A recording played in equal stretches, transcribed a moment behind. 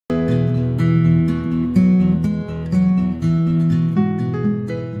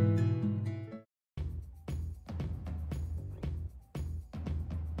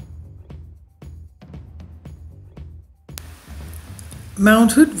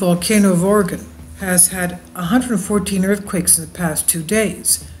Mount Hood volcano of Oregon has had 114 earthquakes in the past 2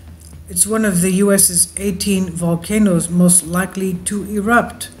 days. It's one of the US's 18 volcanoes most likely to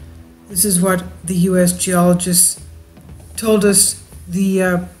erupt. This is what the US geologists told us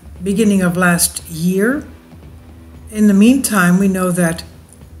the beginning of last year. In the meantime, we know that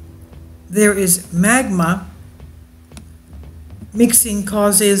there is magma mixing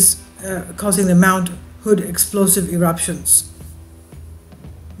causing the Mount Hood explosive eruptions.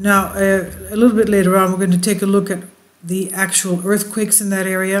 Now, a little bit later on, we're going to take a look at the actual earthquakes in that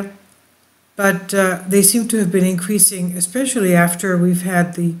area, but they seem to have been increasing, especially after we've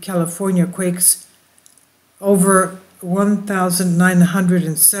had the California quakes, over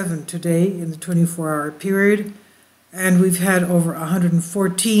 1,907 today in the 24-hour period, and we've had over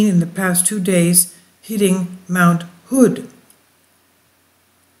 114 in the past 2 days hitting Mount Hood.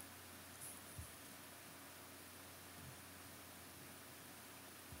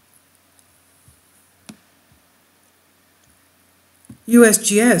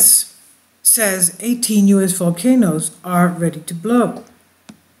 USGS says 18 US volcanoes are ready to blow.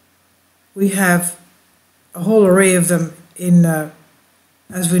 We have a whole array of them in,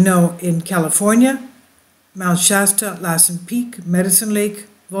 as we know, in California: Mount Shasta, Lassen Peak, Medicine Lake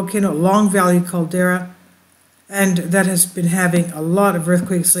volcano, Long Valley caldera, and that has been having a lot of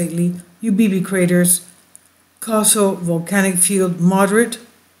earthquakes lately. UBB craters, Coso volcanic field, moderate,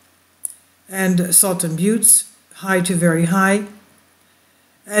 and Salton Buttes, high to very high.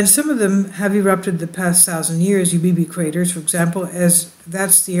 And some of them have erupted the past 1,000 years, UBB craters, for example, as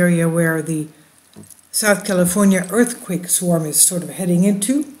that's the area where the South California earthquake swarm is sort of heading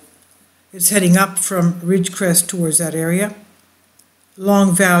into. It's heading up from Ridgecrest towards that area.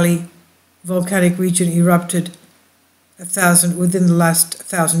 Long Valley volcanic region erupted within the last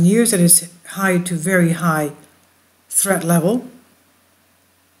 1,000 years, and is high to very high threat level.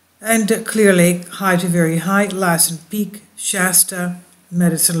 And Clear Lake, high to very high, Lassen Peak, Shasta,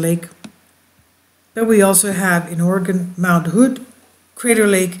 Medicine Lake. But we also have in Oregon Mount Hood, Crater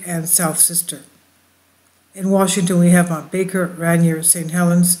Lake, and South Sister. In Washington we have Mount Baker, Rainier, St.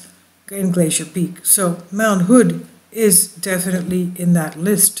 Helens, and Glacier Peak. So Mount Hood is definitely in that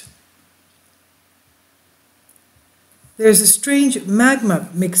list. There's a strange magma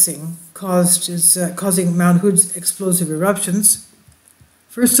mixing causing Mount Hood's explosive eruptions.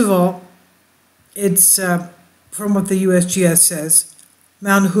 First of all, it's from what the USGS says,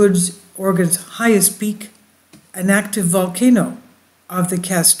 Mount Hood's Oregon's highest peak, an active volcano of the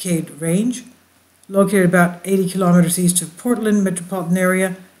Cascade Range, located about 80 kilometers east of Portland metropolitan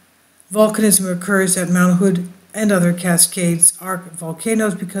area. Volcanism occurs at Mount Hood and other Cascades arc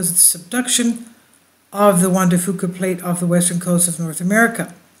volcanoes because of the subduction of the Juan de Fuca plate off the western coast of North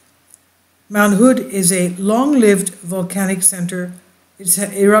America. Mount Hood is a long-lived volcanic center. It's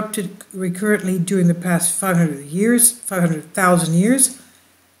erupted recurrently during the past 500,000 years,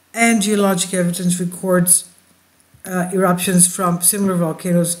 and geologic evidence records eruptions from similar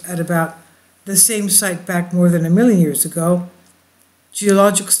volcanoes at about the same site back more than 1 million years ago.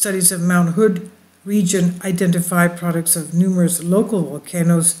 Geologic studies of Mount Hood region identify products of numerous local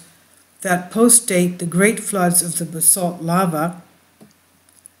volcanoes that postdate the great floods of the basalt lava,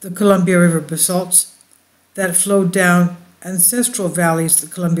 the Columbia River basalts, that flowed down ancestral valleys of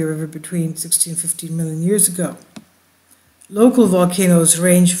the Columbia River between 16 and 15 million years ago. Local volcanoes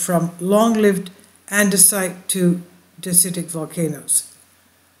range from long-lived andesite to dacitic volcanoes.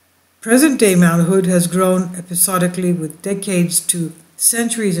 Present-day Mount Hood has grown episodically with decades to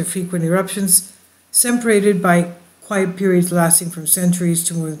centuries of frequent eruptions, separated by quiet periods lasting from centuries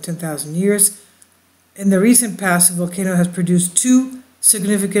to more than 10,000 years. In the recent past, the volcano has produced 2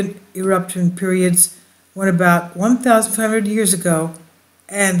 significant eruption periods, one about 1,500 years ago,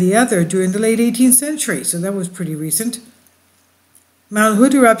 and the other during the late 18th century, so that was pretty recent. Mount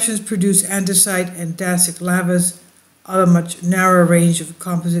Hood eruptions produce andesite and dacic lavas of a much narrower range of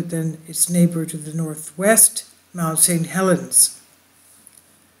composite than its neighbor to the northwest, Mount St. Helens.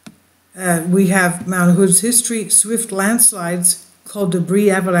 We have Mount Hood's history. Swift landslides called debris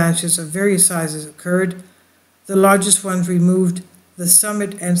avalanches of various sizes occurred. The largest ones removed the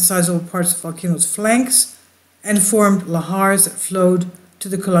summit and sizable parts of the volcano's flanks and formed lahars that flowed to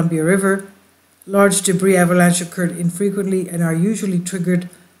the Columbia River. Large debris avalanches occurred infrequently and are usually triggered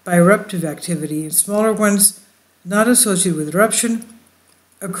by eruptive activity, and smaller ones, not associated with eruption,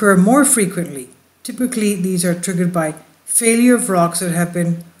 occur more frequently. Typically, these are triggered by failure of rocks that have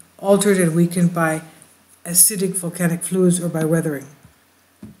been altered and weakened by acidic volcanic fluids or by weathering.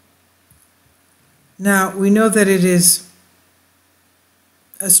 Now, we know that it is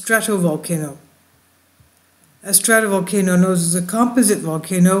a stratovolcano. A stratovolcano, known as a composite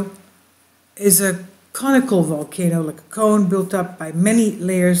volcano, is a conical volcano, like a cone built up by many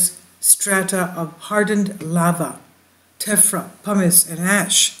layers, strata of hardened lava, tephra, pumice, and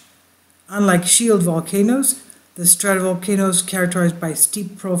ash. Unlike shield volcanoes, the stratovolcanoes characterized by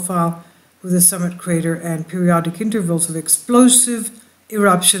steep profile with a summit crater and periodic intervals of explosive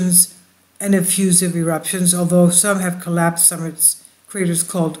eruptions and effusive eruptions, although some have collapsed summits, craters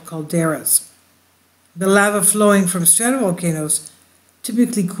called calderas. The lava flowing from stratovolcanoes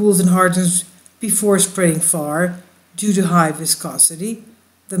typically cools and hardens before spreading far due to high viscosity.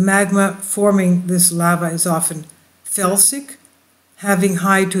 The magma forming this lava is often felsic, having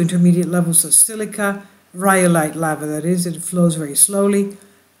high to intermediate levels of silica, rhyolite lava that is, it flows very slowly,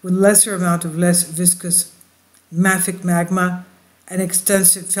 with lesser amount of less viscous mafic magma, and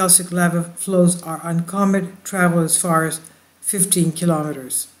extensive felsic lava flows are uncommon, travel as far as 15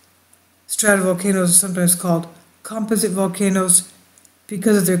 kilometers. Stratovolcanoes are sometimes called composite volcanoes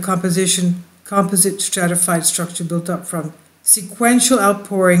because of their composition, composite stratified structure built up from sequential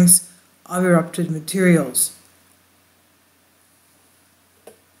outpourings of erupted materials.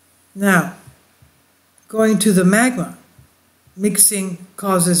 Now, going to the magma, mixing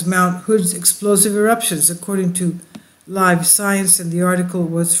causes Mount Hood's explosive eruptions, according to Live Science, and the article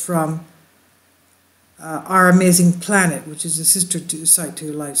was from Our Amazing Planet, which is a sister site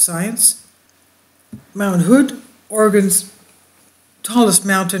to Live Science. Mount Hood, Oregon's tallest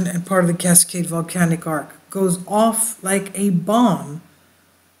mountain and part of the Cascade Volcanic Arc, goes off like a bomb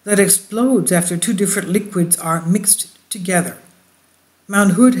that explodes after two different liquids are mixed together.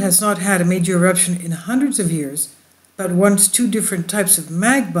 Mount Hood has not had a major eruption in hundreds of years, but once two different types of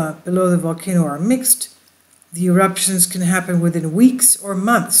magma below the volcano are mixed, the eruptions can happen within weeks or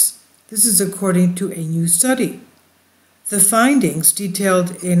months. This is according to a new study. The findings,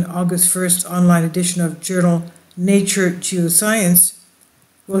 detailed in August 1st online edition of journal Nature Geoscience,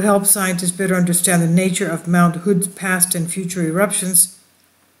 will help scientists better understand the nature of Mount Hood's past and future eruptions,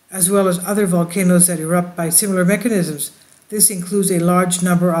 as well as other volcanoes that erupt by similar mechanisms. This includes a large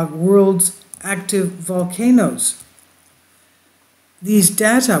number of world's active volcanoes. These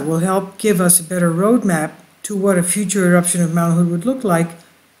data will help give us a better roadmap to what a future eruption of Mount Hood would look like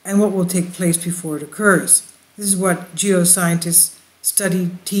and what will take place before it occurs. This is what geoscientist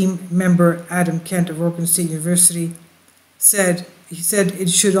study team member Adam Kent of Oregon State University said. He said it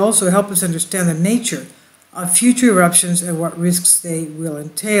should also help us understand the nature of future eruptions and what risks they will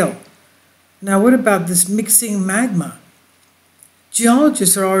entail. Now, what about this mixing magma?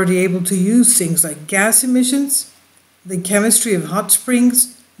 Geologists are already able to use things like gas emissions, the chemistry of hot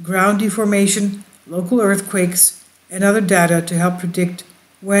springs, ground deformation, local earthquakes, and other data to help predict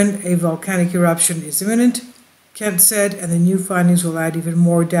when a volcanic eruption is imminent, Kent said, and the new findings will add even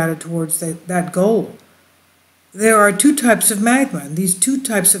more data towards that goal. There are two types of magma, and these two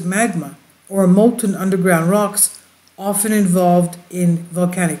types of magma, or molten underground rocks, often involved in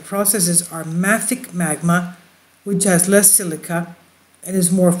volcanic processes, are mafic magma, which has less silica and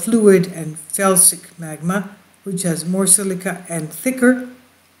is more fluid, and felsic magma, which has more silica and thicker,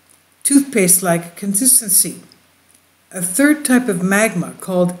 toothpaste-like consistency. A third type of magma,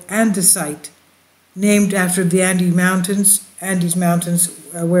 called andesite, named after the Andes Mountains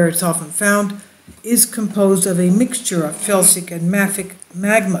where it's often found, is composed of a mixture of felsic and mafic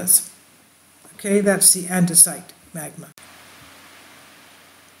magmas. Okay, that's the andesite magma.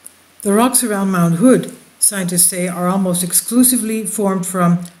 The rocks around Mount Hood, scientists say, are almost exclusively formed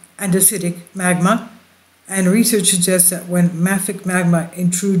from andesitic magma, and research suggests that when mafic magma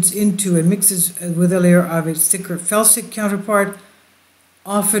intrudes into and mixes with a layer of its thicker felsic counterpart,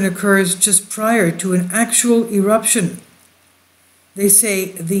 often occurs just prior to an actual eruption. They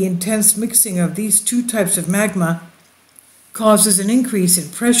say the intense mixing of these two types of magma causes an increase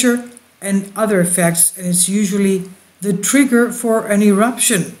in pressure and other effects, and it's usually the trigger for an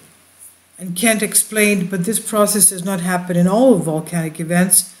eruption. And Kent explained, but this process does not happen in all volcanic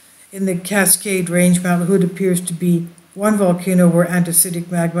events. In the Cascade Range, Mount Hood appears to be one volcano where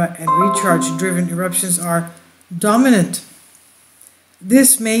andesitic magma and recharge-driven eruptions are dominant.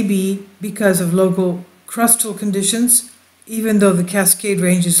 This may be because of local crustal conditions, even though the Cascade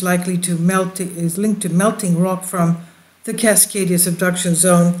Range is linked to melting rock from the Cascadia subduction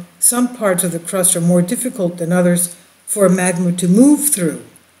zone. Some parts of the crust are more difficult than others for magma to move through.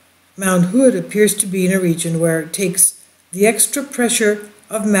 Mount Hood appears to be in a region where it takes the extra pressure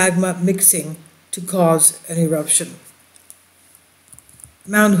of magma mixing to cause an eruption.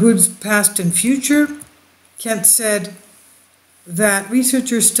 Mount Hood's past and future, Kent said that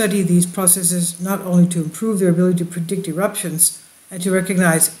researchers study these processes not only to improve their ability to predict eruptions, and to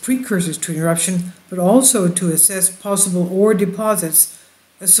recognize precursors to an eruption, but also to assess possible ore deposits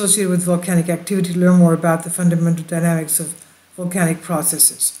associated with volcanic activity to learn more about the fundamental dynamics of volcanic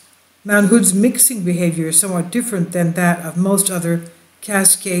processes. Mount Hood's mixing behavior is somewhat different than that of most other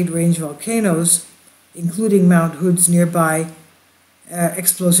Cascade Range volcanoes, including Mount Hood's nearby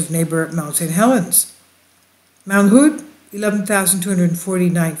explosive neighbor, Mount St. Helens. Mount Hood,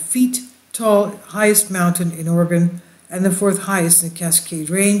 11,249 feet tall, highest mountain in Oregon, and the fourth highest in the Cascade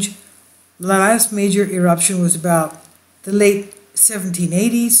Range. The last major eruption was about the late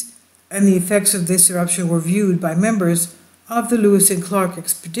 1780s, and the effects of this eruption were viewed by members of the Lewis and Clark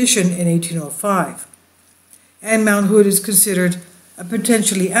expedition in 1805. And Mount Hood is considered a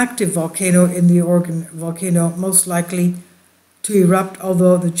potentially active volcano in the Oregon volcano, most likely to erupt,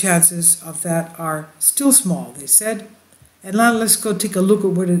 although the chances of that are still small, they said. And now let's go take a look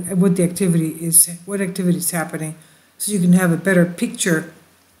at what activity is happening, so you can have a better picture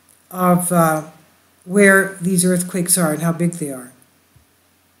of where these earthquakes are and how big they are.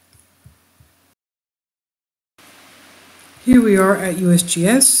 Here we are at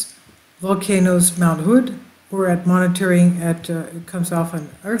USGS, Volcanoes Mount Hood. We're at monitoring at, it comes off on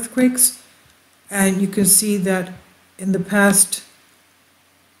earthquakes, and you can see that in the past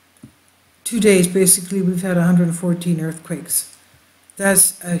 2 days, basically, we've had 114 earthquakes.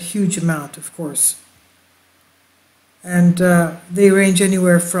 That's a huge amount, of course. And they range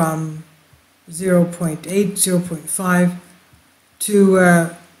anywhere from 0.8, 0.5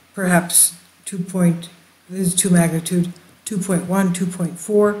 to perhaps 2. This is 2 magnitude, 2.1,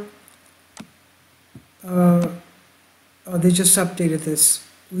 2.4. Oh, they just updated this.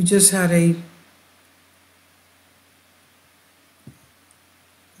 We just had a,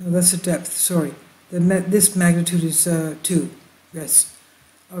 no, that's a depth, sorry. This magnitude is 2, yes.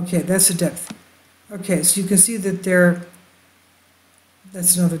 Okay, that's a depth. Okay, so you can see that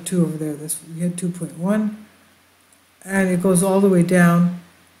that's another 2 over there. We had 2.1, and it goes all the way down.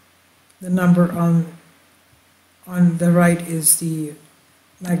 The number on the right is the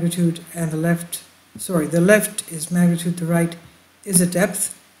magnitude, and the left is magnitude, the right is a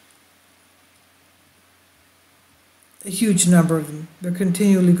depth. A huge number of them. They're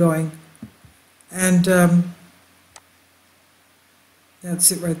continually going. And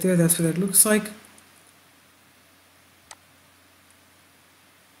that's it right there. That's what it looks like.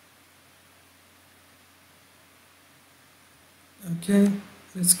 Okay,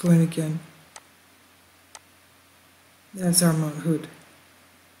 let's go in again. That's our Mount Hood.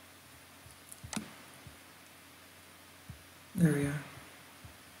 There we are.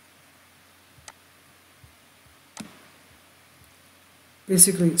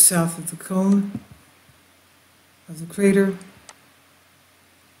 Basically south of the cone of the crater.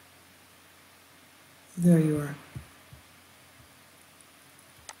 There you are.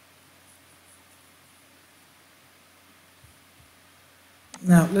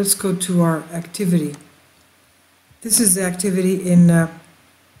 Now let's go to our activity. This is the activity in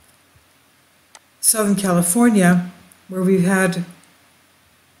Southern California, where we've had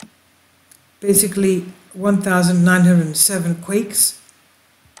basically 1,907 quakes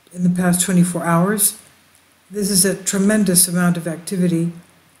in the past 24 hours. This is a tremendous amount of activity,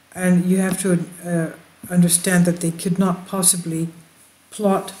 and you have to understand that they could not possibly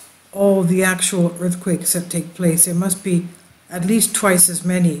plot all the actual earthquakes that take place. There must be at least twice as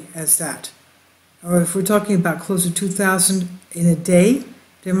many as that. Or if we're talking about close to 2,000 in a day,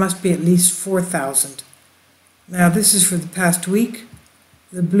 there must be at least 4,000. Now this is for the past week.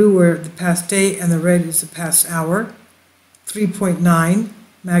 The blue are the past day, and the red is the past hour. 3.9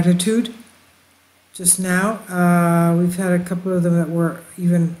 magnitude. Just now, we've had a couple of them that were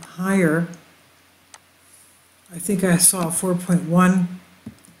even higher. I think I saw 4.1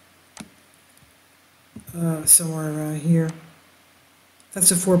 somewhere around here.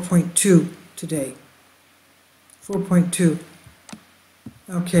 That's a 4.2 today. 4.2.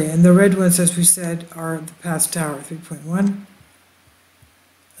 Okay, and the red ones, as we said, are the past hour, 3.1.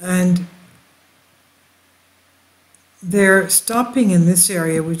 And they're stopping in this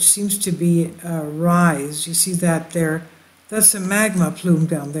area, which seems to be a rise. You see that there? That's a magma plume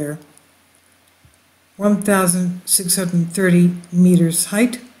down there. 1,630 meters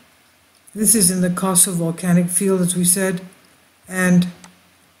height. This is in the Coastal Volcanic Field, as we said, and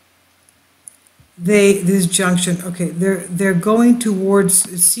this junction, okay, they're going towards,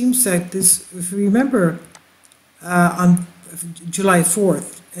 it seems like this, if you remember, on July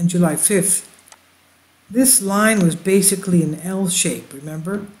 4th and July 5th, this line was basically an L shape,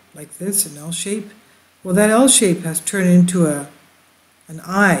 remember? Like this, an L shape. Well, that L shape has turned into an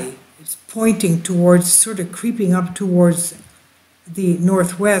I. It's pointing towards, sort of creeping up towards the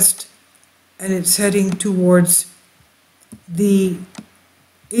northwest, and it's heading towards the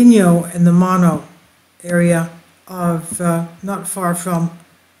Inyo and the Mono area of not far from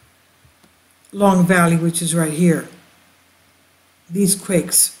Long Valley, which is right here. These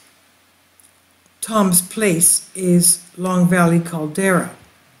quakes. Tom's place is Long Valley Caldera.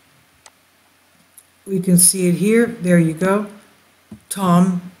 We can see it here. There you go.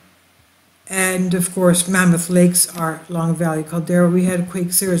 Tom. And of course, Mammoth Lakes are Long Valley Caldera. We had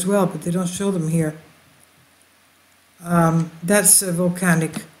quakes there as well, but they don't show them here. That's a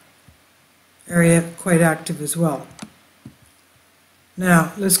volcanic area, quite active as well.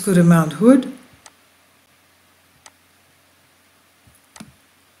 Now, let's go to Mount Hood.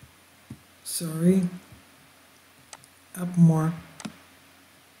 Sorry. Up more.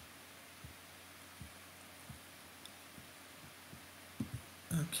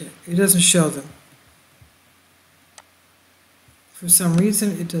 Okay, it doesn't show them. For some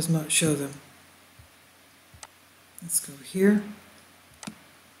reason, it does not show them. Let's go here.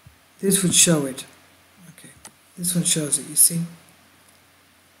 This would show it. Okay, this one shows it, you see.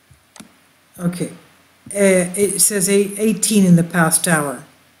 Okay, it says 18 in the past hour.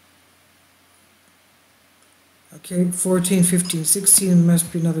 Okay, 14, 15, 16,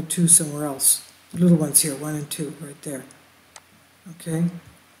 must be another 2 somewhere else. The little ones here, 1 and 2, right there. Okay,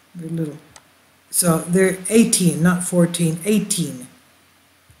 very little. So they're 18, not 14, 18.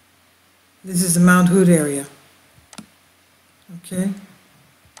 This is the Mount Hood area. Okay.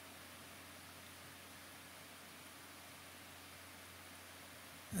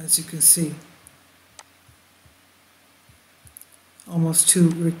 As you can see, almost 2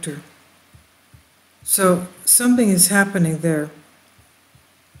 Richter. So something is happening there.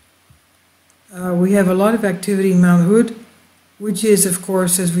 We have a lot of activity in Mount Hood, which is, of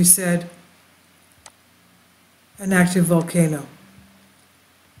course, as we said, an active volcano.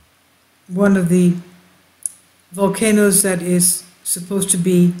 One of the volcanoes that is supposed to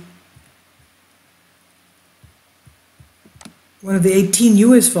be one of the 18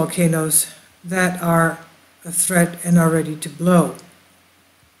 US volcanoes that are a threat and are ready to blow.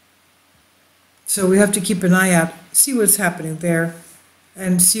 So we have to keep an eye out, see what's happening there,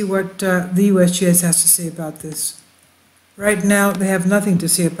 and see what the USGS has to say about this. Right now, they have nothing to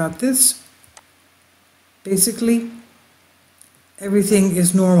say about this. Basically, everything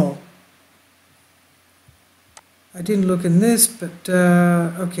is normal. I didn't look in this, but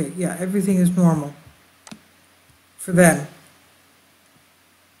okay, yeah, everything is normal for them.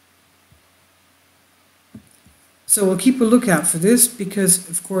 So we'll keep a lookout for this because,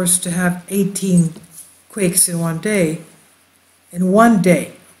 of course, to have 18 quakes in one day,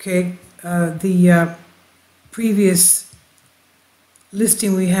 okay, the previous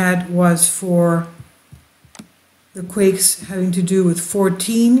listing we had was for the quakes having to do with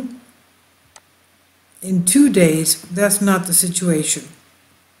 14 in 2 days. That's not the situation.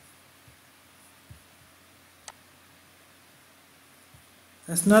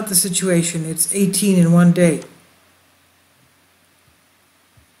 That's not the situation. It's 18 in one day.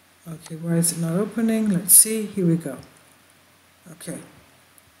 Okay, why is it not opening? Let's see. Here we go. Okay.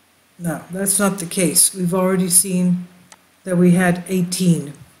 No, that's not the case. We've already seen that we had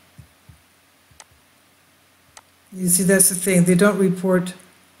 18. You see, that's the thing. They don't record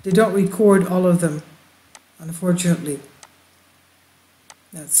all of them, unfortunately.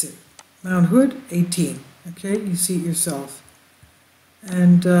 That's it. Mount Hood, 18. Okay, you see it yourself.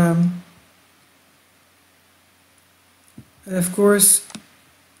 And of course,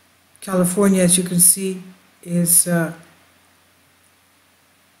 California, as you can see, is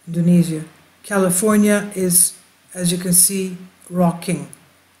Indonesia. California is, as you can see, rocking.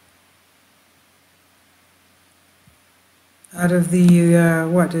 Out of the,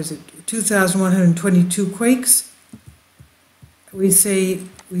 what is it, 2,122 quakes, we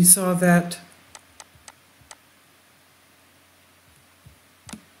saw that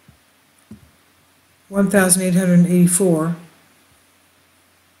 1,884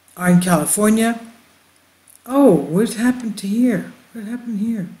 are in California. Oh, what happened to here? What happened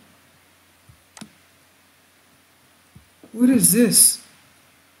here? What is this?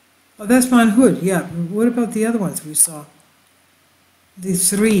 Oh, that's Mount Hood, yeah. What about the other ones we saw? The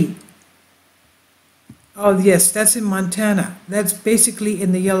 3. Oh, yes, that's in Montana. That's basically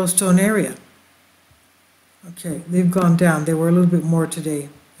in the Yellowstone area. Okay, they've gone down. They were a little bit more today,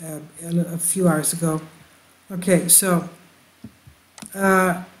 a few hours ago. Okay, so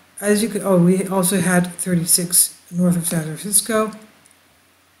as you could, oh, we also had 36 north of San Francisco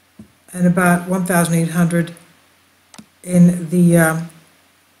and about 1,800 in the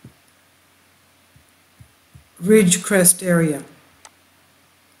Ridge Crest area.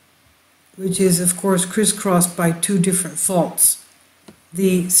 which is of course crisscrossed by two different faults.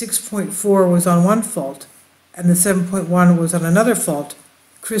 The 6.4 was on one fault, and the 7.1 was on another fault,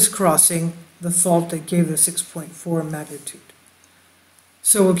 crisscrossing the fault that gave the 6.4 magnitude.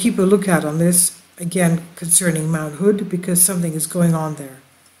 So we'll keep a lookout on this, again concerning Mount Hood, because something is going on there.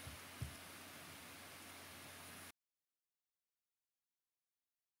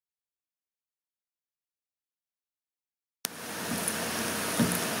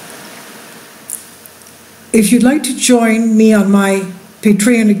 If you'd like to join me on my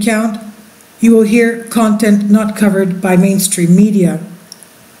Patreon account, you will hear content not covered by mainstream media.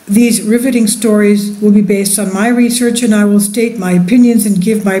 These riveting stories will be based on my research, and I will state my opinions and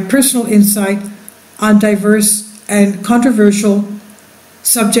give my personal insight on diverse and controversial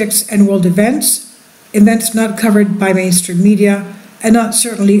subjects and world events not covered by mainstream media, and not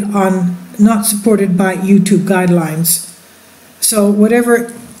supported by YouTube guidelines. So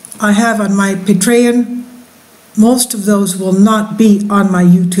whatever I have on my Patreon, most of those will not be on my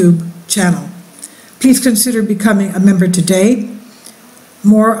YouTube channel. Please consider becoming a member today.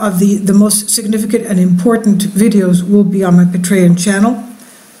 More of the most significant and important videos will be on my Patreon channel.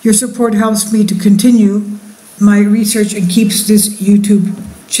 Your support helps me to continue my research and keeps this YouTube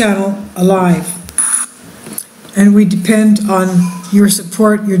channel alive. And we depend on your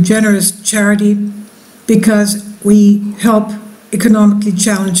support, your generous charity, because we help economically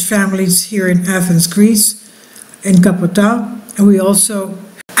challenged families here in Athens, Greece, in Kapota, and we also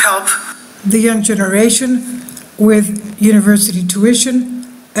help the young generation with university tuition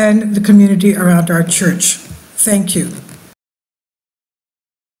and the community around our church. Thank you.